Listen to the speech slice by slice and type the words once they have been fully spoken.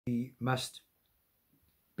we must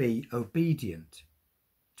be obedient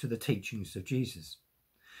to the teachings of Jesus.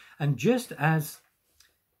 And just as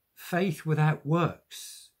faith without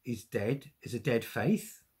works is a dead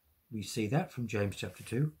faith, we see that from James chapter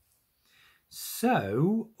 2,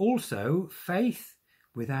 so also faith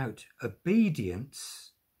without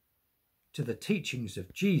obedience to the teachings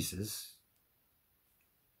of Jesus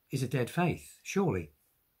is a dead faith, surely.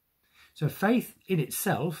 So faith in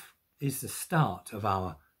itself is the start of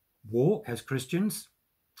our walk as Christians.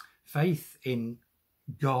 Faith in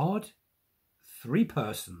God, three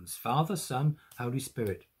persons, Father, Son, Holy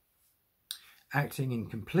Spirit, acting in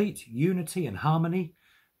complete unity and harmony,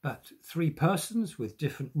 but three persons with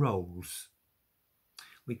different roles.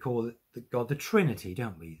 We call God the Trinity,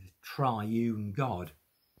 don't we? The triune God.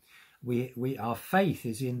 Our faith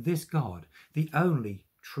is in this God, the only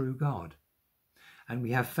true God. And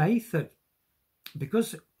we have faith that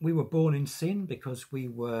because we were born in sin, because we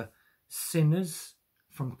were sinners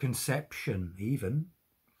from conception, even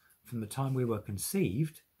from the time we were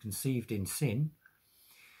conceived in sin,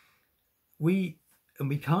 we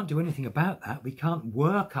can't do anything about that. We can't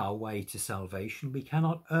work our way to salvation. We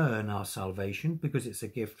cannot earn our salvation because it's a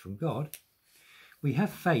gift from God. We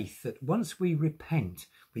have faith that once we repent,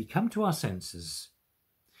 we come to our senses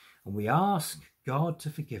and we ask God to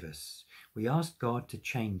forgive us. We ask God to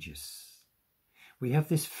change us. We have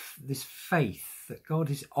this faith that God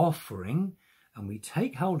is offering, and we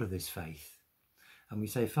take hold of this faith and we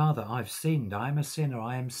say, Father, I've sinned. I am a sinner.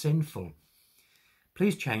 I am sinful.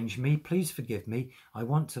 Please change me. Please forgive me. I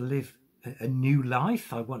want to live a new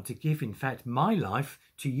life. I want to give, in fact, my life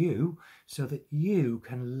to you so that you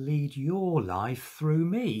can lead your life through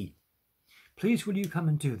me. Please, will you come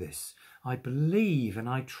and do this? I believe and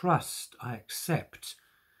I trust, I accept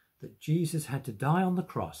that Jesus had to die on the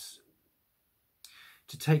cross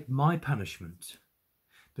to take my punishment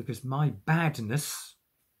because my badness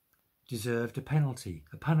deserved a penalty,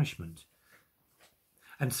 a punishment.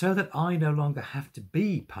 And so that I no longer have to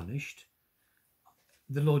be punished,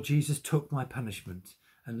 the Lord Jesus took my punishment.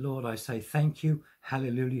 And Lord, I say thank you,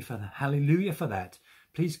 hallelujah for that.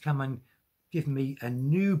 Please come and give me a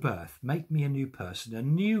new birth, make me a new person, a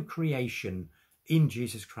new creation in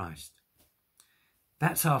Jesus Christ.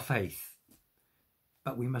 That's our faith.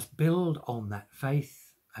 But we must build on that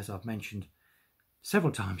faith, as I've mentioned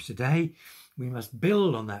several times today. We must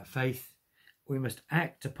build on that faith. We must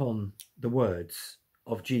act upon the words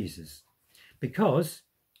of Jesus. Because,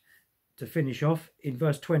 to finish off, in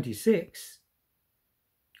verse 26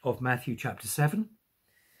 of Matthew chapter 7,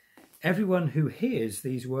 everyone who hears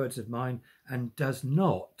these words of mine and does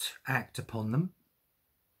not act upon them,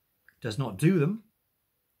 does not do them,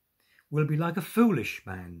 will be like a foolish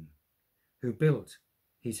man who built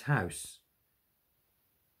his house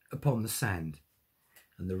upon the sand.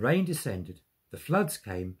 And the rain descended, the floods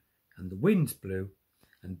came, and the winds blew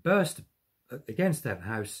and burst against that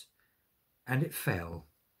house, and it fell,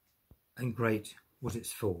 and great was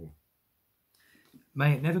its fall.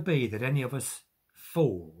 May it never be that any of us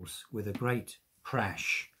falls with a great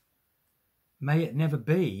crash. May it never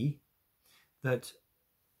be that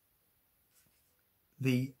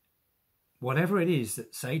whatever it is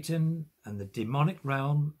that Satan and the demonic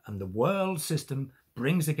realm and the world system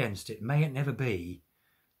brings against it, may it never be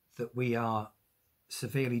that we are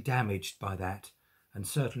severely damaged by that and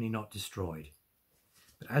certainly not destroyed.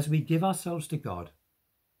 But as we give ourselves to God,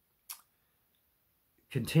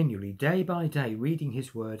 continually, day by day, reading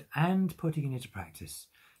his word and putting it into practice,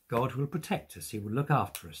 God will protect us. He will look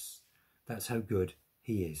after us. That's how good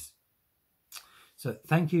he is. So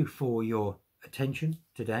thank you for your attention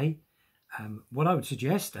today. What I would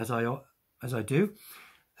suggest, as I do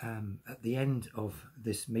at the end of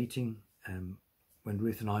this meeting, when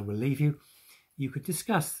Ruth and I will leave you, you could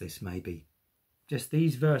discuss this maybe. Just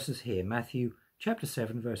these verses here, Matthew chapter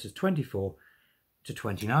 7, verses 24 to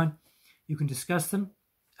 29. You can discuss them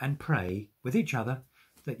and pray with each other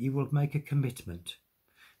that you will make a commitment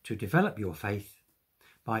to develop your faith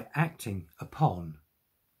by acting upon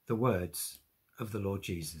the words of the Lord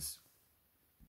Jesus.